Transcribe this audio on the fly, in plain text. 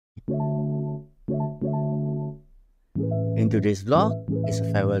In today's vlog is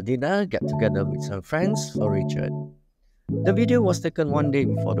a farewell dinner get together with some friends for Richard. The video was taken one day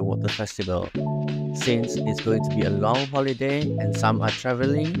before the water festival. Since it's going to be a long holiday and some are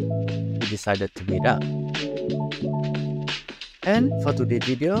traveling, we decided to meet up. And for today's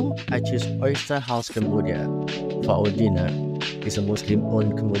video, I choose Oyster House Cambodia for our dinner. It's a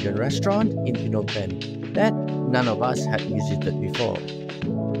Muslim-owned Cambodian restaurant in Phnom Penh that none of us had visited before.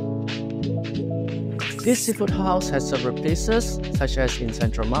 This seafood house has several places such as in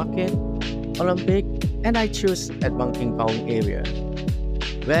Central Market, Olympic, and I choose at Boeung Keng Kang area,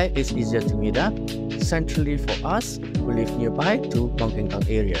 where it's easier to meet up, centrally for us who live nearby to Boeung Keng Kang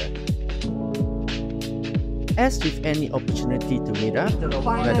area. As with any opportunity to meet up,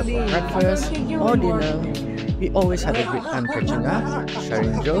 whether for breakfast or dinner, we always have a great time catching up,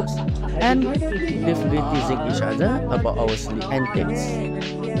 sharing jokes, and playfully teasing each other about our silly antics.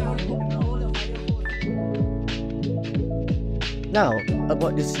 Now,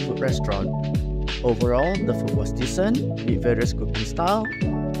 about this seafood restaurant. Overall, the food was decent, with various cooking styles,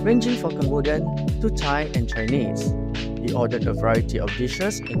 ranging from Cambodian to Thai and Chinese. We ordered a variety of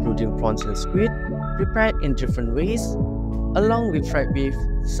dishes including prawns and squid, prepared in different ways, along with fried beef,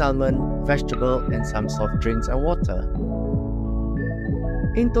 salmon, vegetable, and some soft drinks and water.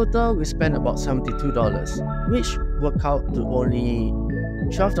 In total, we spent about $72, which worked out to only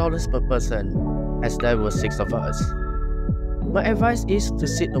 $12 per person, as there were 6 of us. My advice is to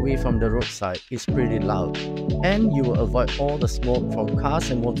sit away from the roadside, it's pretty loud, and you will avoid all the smoke from cars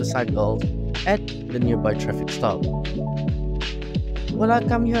and motorcycles at the nearby traffic stop. Will I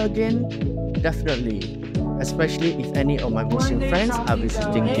come here again? Definitely, especially if any of my Muslim friends are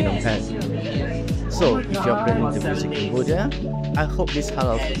visiting Phnom Penh. So, if you are planning to visit Cambodia, I hope this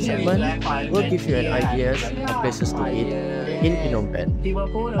halal food segment will give you an idea of places to eat in Phnom Penh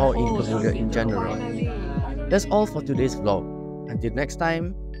or in Cambodia in general. That's all for today's vlog. Until next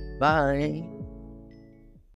time, bye!